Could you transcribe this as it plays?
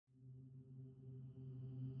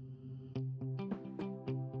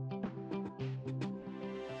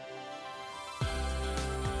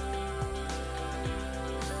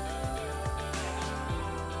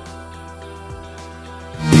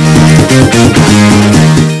Hi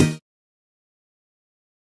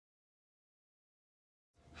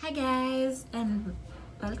guys, and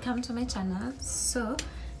welcome to my channel. So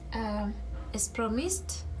as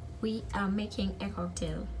promised, we are making a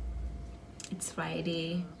cocktail. It's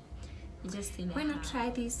Friday. Why not try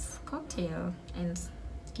this cocktail and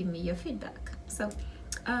give me your feedback? So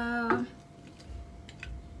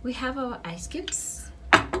we have our ice cubes,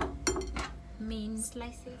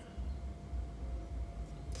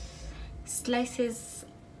 slices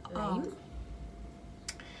lime,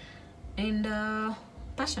 and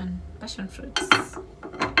passion fruits,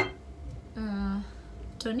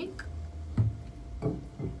 tonic,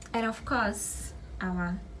 and of course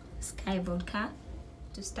our sky vodka.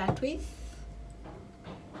 To start with,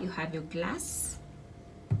 you have your glass.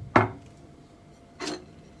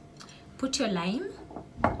 Put your lime,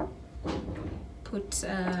 put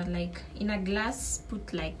like in a glass,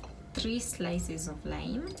 put like 3 slices of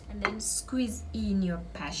lime, and then squeeze in your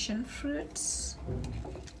passion fruits.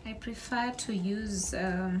 I prefer to use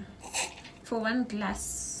for 1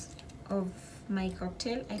 glass of my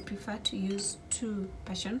cocktail, I prefer to use 2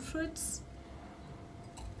 passion fruits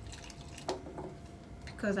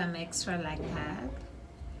because I'm extra like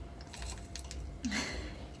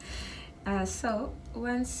that. So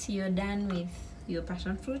once you're done with your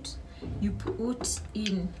passion fruit, you put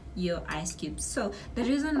in your ice cubes. So the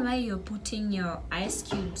reason why you're putting your ice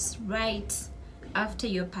cubes right after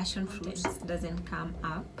your passion fruit doesn't come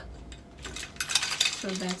up, so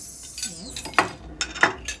that's yes.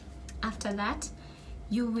 After that,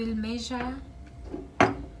 you will measure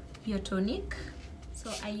your tonic.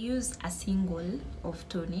 So I use a single of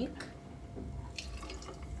tonic,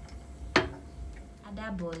 a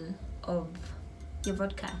double of your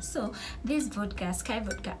vodka. So this vodka, sky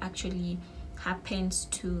vodka, actually happens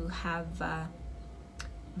to have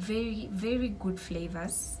very good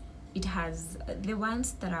flavors. It has the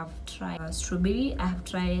ones that I've tried, strawberry, I have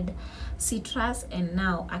tried citrus, and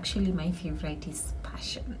now actually my favorite is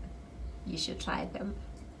passion. You should try them.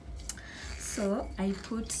 So I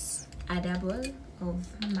put a double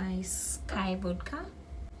of my sky vodka.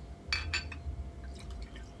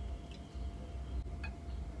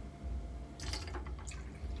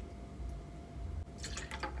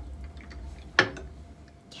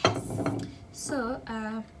 Yes. So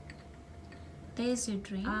there's your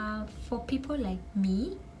drink. For people like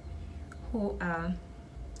me who are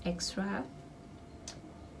extra,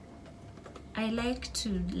 I like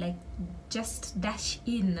to just dash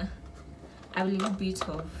in a little bit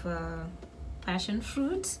of passion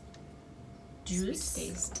fruit juice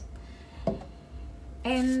taste,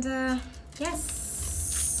 and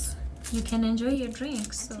yes, you can enjoy your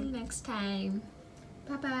drink. So until next time,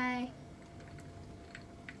 bye bye,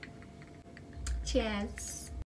 cheers.